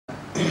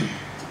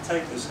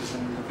take this as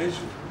an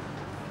individual.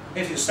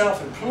 If you're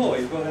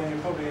self-employed, well then you're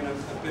probably in a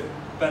bit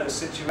better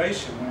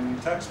situation when your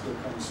tax bill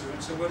comes through,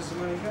 and so where does the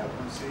money go?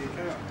 Onto the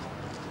account.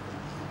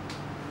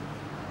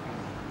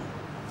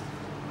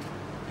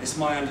 It's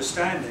my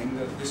understanding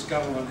that this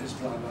government is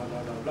blah blah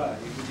blah blah blah.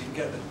 You can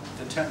get the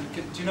do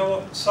you know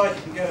what site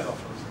you can get it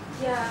off of?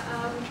 Yeah,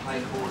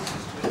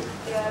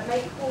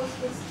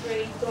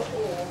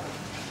 makewarshistory.org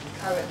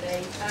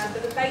currently.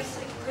 But the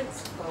basic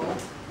principle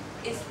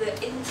is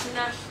that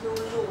international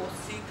law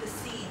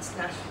supersedes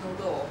national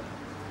law.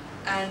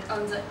 And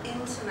under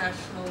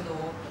international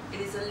law,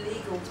 it is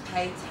illegal to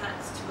pay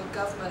tax to a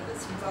government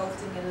that's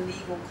involved in a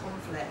legal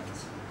conflict,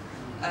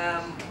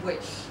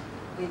 which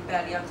we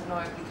barely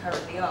undeniably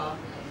currently are.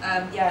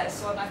 Yeah,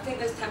 so I think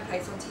there's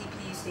templates on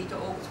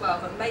tpuc.org as well,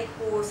 but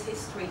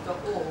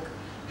makewarshistory.org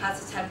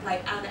has a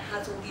template and it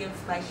has all the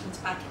information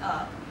to back it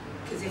up.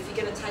 Because if you're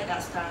going to take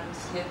that stand,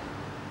 you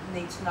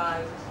need to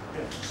know.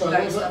 So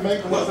what's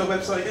the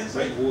website again?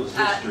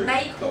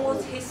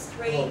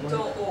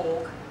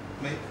 Makewarshistory.org.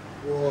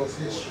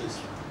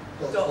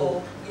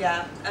 Makewarshistory.org.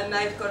 Yeah, and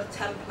they've got a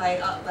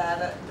template up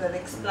there that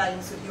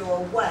explains that you're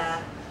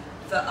aware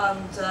that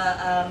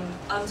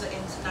under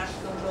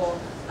international law,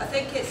 I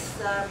think it's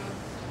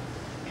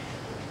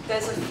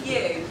there's a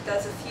few,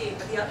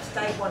 but the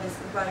up-to-date one is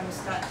the Rome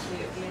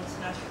Statute of the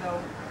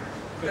International.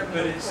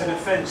 But it's an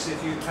offence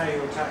if you pay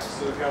your tax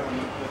to a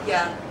government.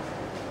 Yeah.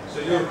 So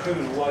you're a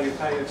criminal while you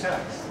pay your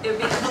tax. It would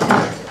be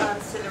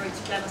ancillary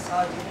to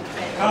genocide.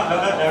 Can't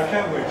have that now,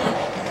 can we?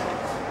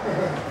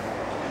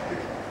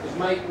 Does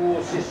make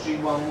wars history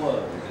one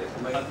word? Is it?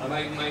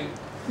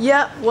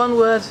 Yeah, one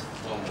word.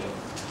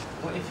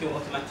 What if you're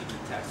automatically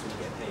taxed when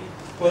you get paid?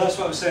 Well, that's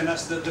what I'm saying.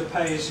 That's the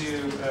pay as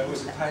you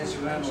was it pay as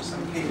you earn or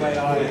something?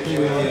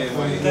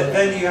 PAYE.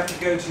 Then you have to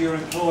go to your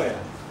employer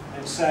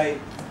and say,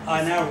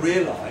 I now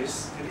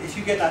realise. If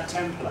you get that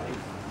template,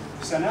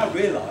 you say, I now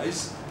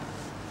realise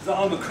that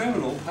I'm a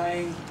criminal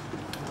paying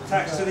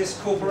tax to this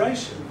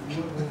corporation.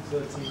 You work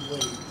with 13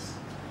 weeks.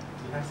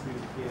 You have to be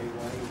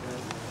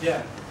PAYE.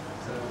 Yeah.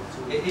 So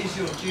it is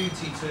your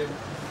duty to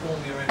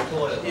inform your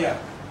employer. Though. Yeah.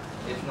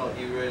 If not,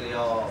 you really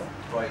are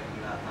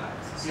breaking that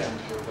act. As soon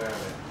as you're aware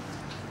of it.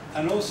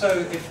 And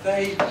also, if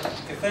they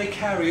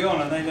carry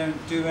on and they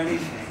don't do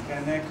anything,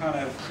 then they're kind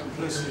of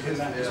complicit in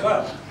that as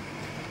well. I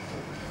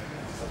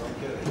don't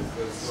get it.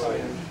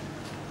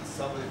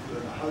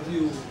 How do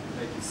you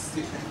make it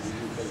stick to the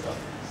UK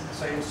government?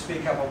 So you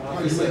speak up on How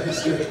do you make it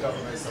stick the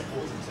government is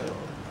supporting terror?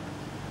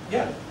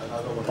 Yeah. And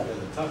I don't want to pay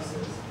the taxes. Do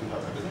you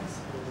have evidence?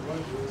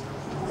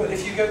 But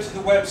if you go to the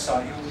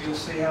website, you'll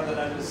see how the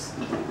letters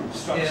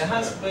structured. Yeah, it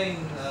has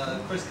been.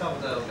 Chris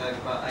Coverdale gave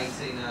about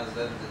 18 hours of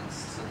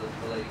evidence to the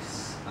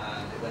police,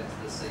 and it went to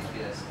the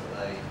CPS, but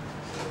they.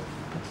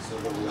 So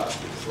what we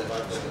ask you to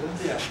provide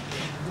evidence? Yeah.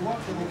 You want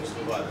to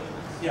provide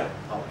evidence? Yeah.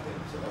 Okay,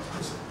 so that's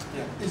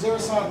Yeah. Is there a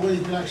site where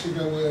you can actually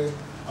go where,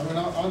 I mean,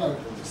 I know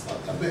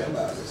a bit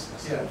about this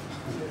myself.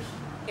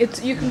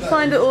 You can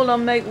find it all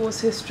on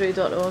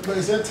makewarshistory.org. But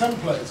is there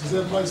templates? Is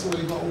there a place where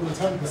you've got all the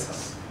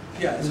templates?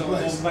 Yeah, it's all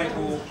make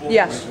all.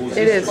 Yeah,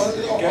 it is.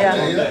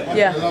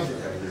 Yeah.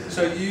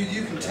 So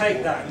you can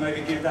take that and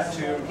maybe give that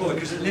to your employer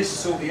because it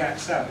lists all the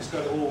acts out. It's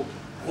got it all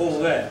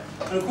there.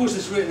 And of course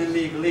it's written in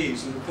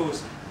legalese, and of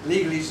course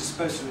legalese is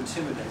supposed to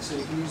intimidate. So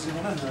you can use it.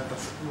 Well, I know about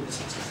all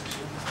this actually.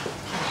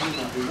 You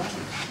might be wrong.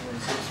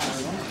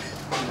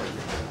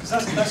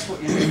 Because that's what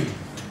you need.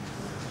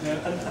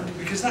 And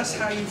because that's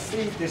how you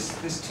feed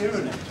this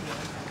tyranny.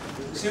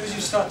 As soon as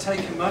you start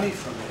taking money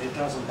from it, it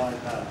doesn't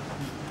like that.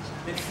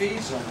 It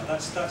feeds on it.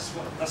 That's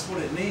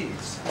what it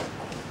needs,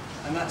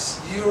 and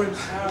you're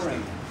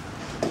empowering it.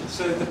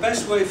 So the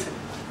best way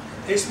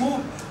it's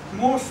more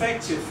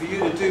effective for you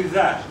to do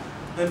that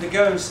than to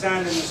go and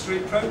stand in the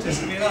street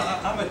protest. I mean,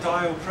 I'm a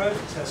dial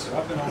protester.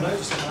 I've been on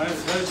loads of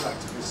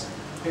activists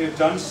who have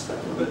done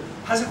stuff, but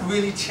hasn't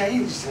really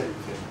changed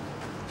anything.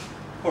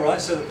 All right,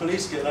 so the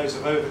police get loads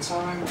of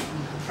overtime, the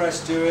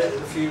press do it,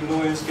 a few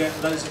lawyers get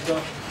loads of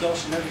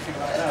dosh and everything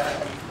like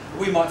that.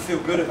 We might feel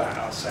good about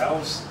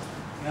ourselves.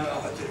 You know,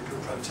 oh, I did a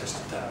good protest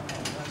today, all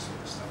that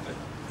sort of stuff. But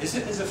is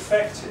it as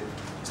effective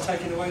as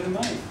taking away the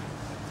money?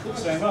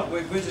 Saying, well,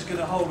 we're just going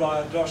to hold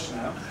our dosh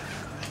now.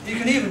 You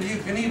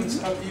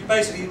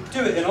basically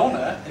do it in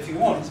honour if you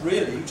want.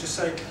 Really, you just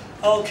say,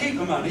 I'll keep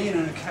the money in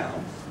an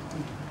account,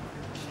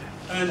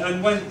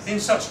 and when in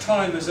such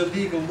time as a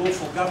legal,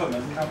 lawful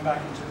government come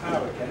back into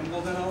power again,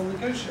 well then I'll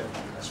negotiate.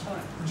 That's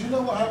fine. Do you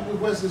know what happened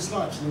with Wesley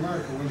Snipes in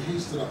America when he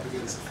stood up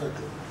against the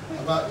federal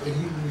about he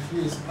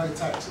refused to pay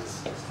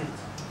taxes?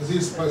 Because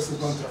he's supposed to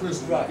have gone to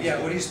prison. Right, yeah,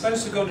 well he's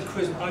supposed to go to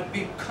prison. I'd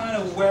be kind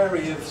of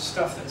wary of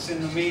stuff that's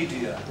in the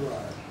media,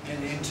 right,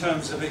 in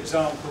terms of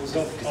examples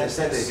of... Because they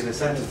said they're going to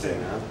sentence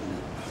him now.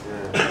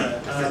 Yeah.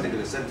 They said they're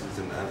going to sentence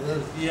him now.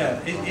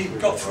 Yeah, he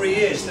got 3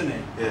 years, didn't he?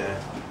 Yeah.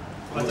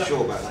 I'm not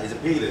sure about that. He's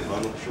appealing, but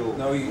I'm not sure.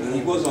 No,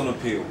 he was on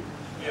appeal.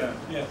 Yeah,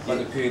 yeah. But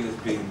the appeal has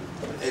been...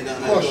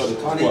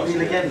 Can't he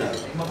appeal again though?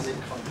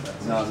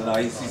 No,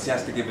 he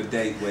has to give a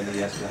date when he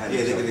has to hand it.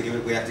 Yeah, they're going to give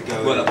it, we have to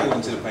go... Well,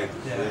 according to the paper.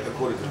 Yeah.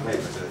 According to the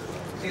paper.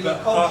 He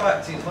But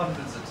contracted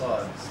hundreds of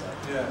times. So.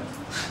 Yeah.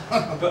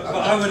 But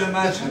I would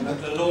imagine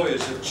that the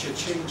lawyers are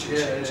cha-ching,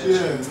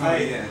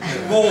 pay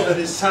more than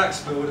his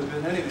tax bill would have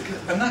been anyway.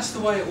 And that's the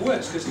way it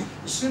works, because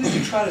as soon as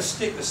you try to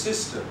stick the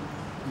system,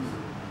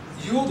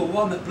 you're the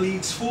one that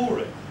bleeds for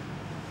it.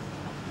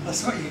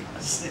 That's what you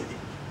see.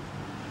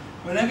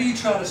 Whenever you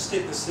try to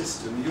stick the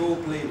system, you're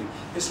bleeding.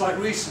 It's like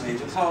recently,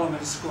 the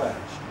Parliament Square.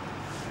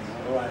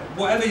 All right,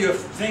 whatever your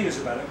thing is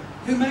about it,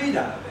 who made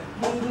out of it?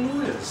 Well, the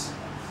lawyers.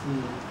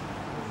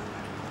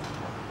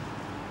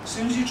 As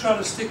soon as you try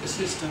to stick the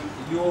system,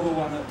 you're the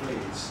one that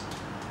bleeds.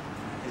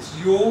 It's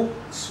your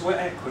sweat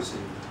equity.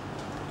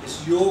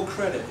 It's your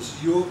credit.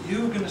 It's you're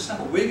going to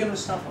suffer. We're going to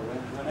suffer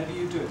whenever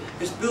you do it.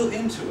 It's built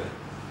into it.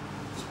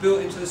 It's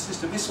built into the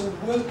system. It's a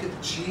work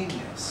of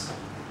genius.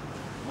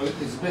 Well,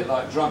 it's a bit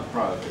like drug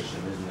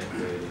prohibition, isn't it,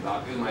 really?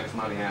 Like, who makes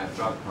money out of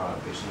drug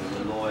prohibition?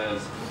 The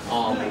lawyers,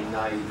 army,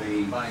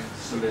 navy,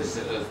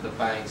 solicitors, the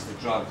banks, the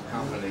drug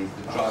companies,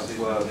 the drug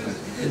workers,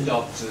 the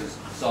doctors,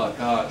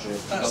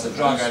 psychiatrists. You've got the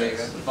drug addict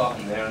at the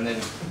bottom there, and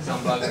then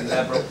some bloke in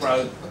Ladbroke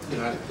Road, you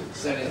know,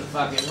 selling the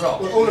fucking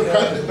rock. Well, all the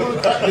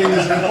crack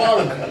dealers in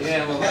Parliament.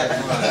 Yeah, well, that's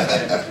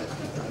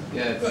right,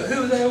 yeah. But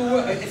who are they all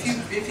working?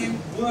 If you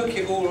work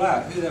it all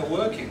out, who they're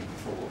working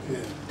for? Yeah.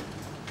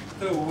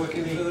 They're all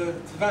working for the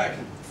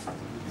Vatican.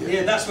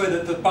 Yeah, that's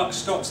where the buck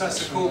stops. That's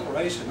the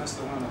corporation. That's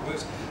the one that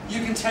works. You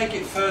can take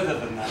it further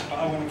than that, but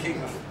I want to keep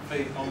my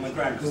feet on the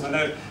ground, because I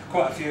know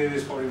quite a few of you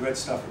has probably read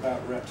stuff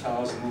about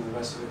reptiles and all the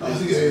rest of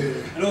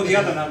it. And all the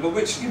other number,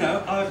 which, you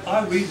know,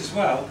 I read as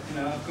well. You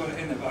know, I've got it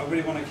in there, but I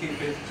really want to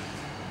keep it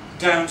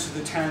down to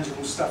the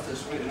tangible stuff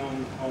that's written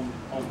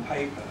on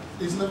paper.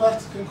 Isn't the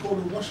Vatican called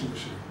a washing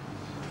machine?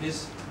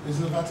 Isn't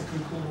the Vatican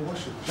called a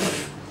washing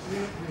machine?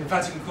 The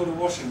Vatican called a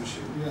washing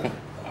machine? Yeah.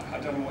 I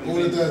don't know what you all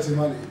mean. the dirty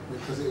money,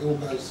 because it all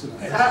goes to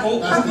that's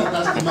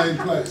the main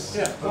place.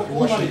 Yeah, all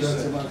money.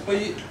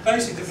 Well,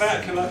 basically, the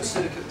Vatican, like the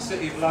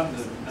City of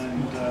London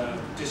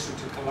and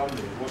District of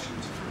Columbia,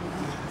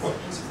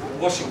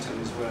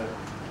 Washington is where,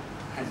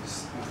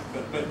 hence.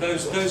 But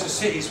those are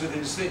cities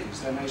within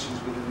cities. They're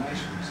nations within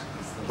nations.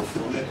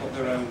 And they've got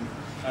their own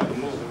law,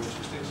 their own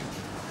jurisdiction.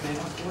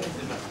 What is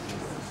the Vatican?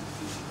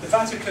 The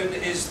Vatican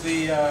is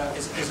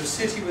is a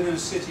city within a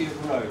city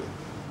of Rome.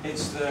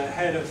 It's the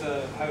head of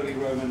the Holy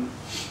Roman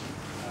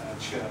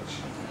Church.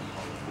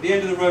 At the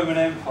end of the Roman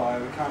Empire,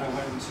 we kind of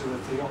went into a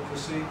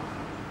theocracy.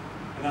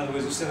 In other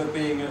words, instead of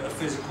being a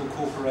physical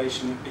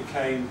corporation, it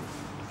became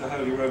the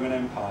Holy Roman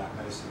Empire,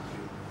 basically.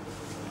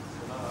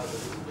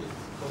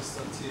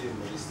 Constantine,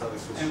 when he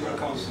started Emperor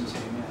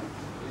Constantine, yeah.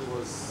 He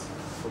was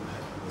from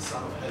the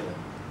son of Helen,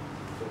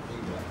 from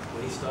England.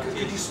 When he started.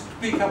 Could you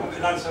speak up a bit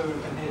louder so we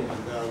can hear?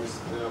 And there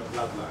are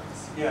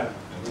bloodlines. Yeah.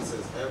 And he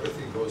says,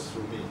 everything goes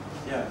through me.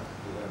 Yeah.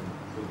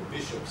 With the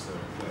bishops that are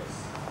in place.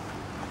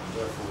 And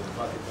therefore the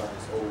Vatican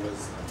is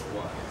always number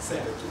one. It's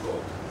second to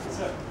God.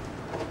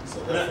 So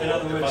therefore in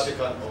other the words,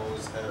 Vatican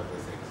owns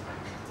everything.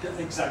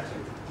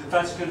 Exactly. The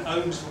Vatican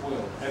owns the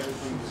world.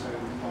 Everything is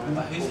owned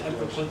by But who's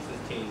Emperor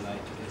Constantine, like,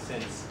 in a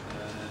sense?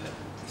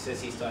 He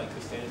says he started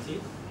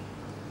Christianity?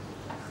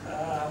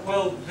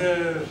 Well,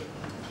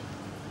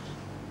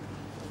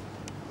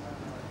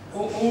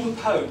 all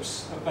the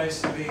popes are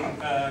basically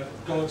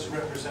God's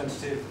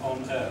representative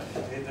on earth.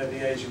 They're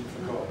the agent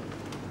for God,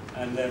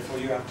 and therefore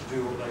you have to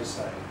do what they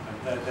say.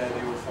 And they're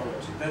the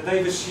authority.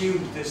 They've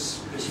assumed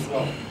this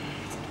role,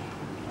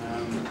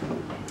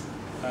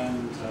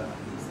 and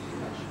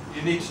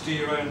you need to do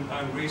your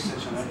own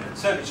research on it.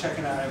 Certainly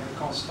checking out Emperor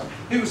Constantine.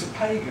 He was a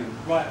pagan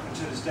right up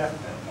until his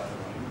deathbed, by the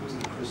way. He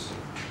wasn't a Christian.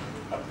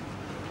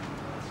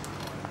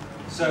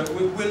 So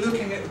we're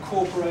looking at a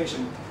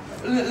corporation.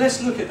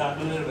 Let's look at that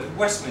a little bit.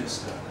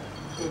 Westminster,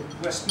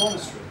 West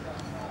Monastery.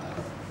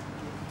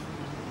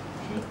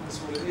 That's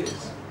what it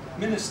is.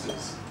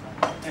 Ministers,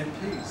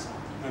 MPs,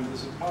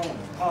 members of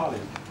Parliament, Parley,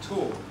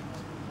 Tour.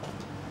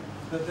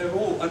 But they're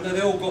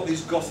all got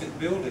these Gothic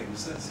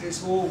buildings.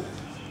 It's all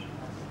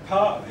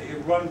part of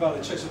it. Run by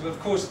the church, of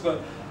course.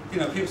 But you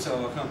know, people say,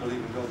 "Oh, I can't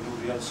believe in God and all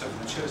the other stuff in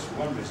the church for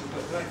one reason."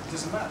 But that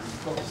doesn't matter.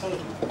 You've got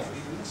authority for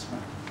even this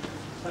man.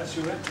 That's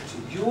your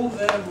equity. You're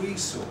their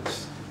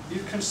resource.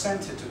 You've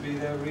consented to be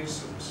their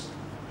resource.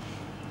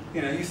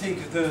 You know, you think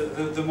of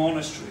the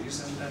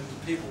monasteries and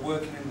people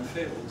working in the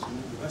fields and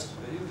all the rest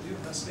of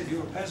it. That's it.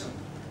 You're a peasant.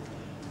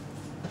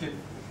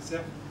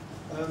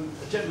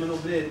 A gentleman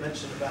over there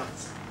mentioned about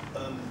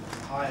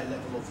higher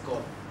level of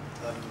God.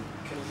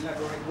 Can you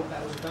elaborate what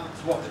that was about?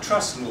 What, the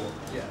trust law?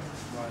 Yeah.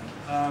 Right.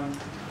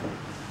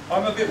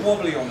 I'm a bit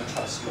wobbly on the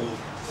trust law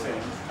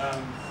thing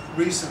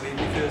recently,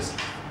 because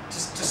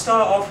to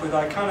start off with,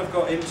 I kind of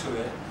got into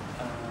it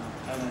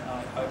and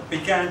I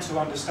began to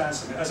understand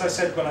something. As I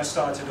said when I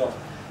started off,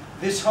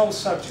 this whole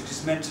subject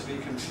is meant to be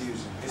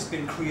confusing. It's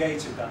been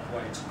created that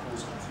way to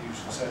cause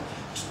confusion. So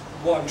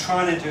what I'm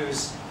trying to do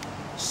is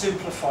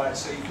simplify it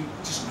so you can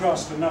just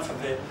grasp enough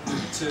of it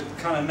to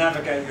kind of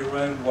navigate your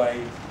own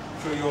way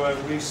through your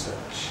own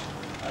research.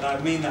 And I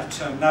mean that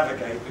term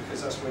navigate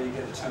because that's where you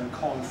get the term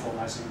con from,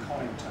 as in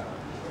conning tower.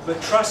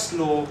 But trust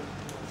law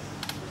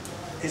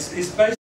is based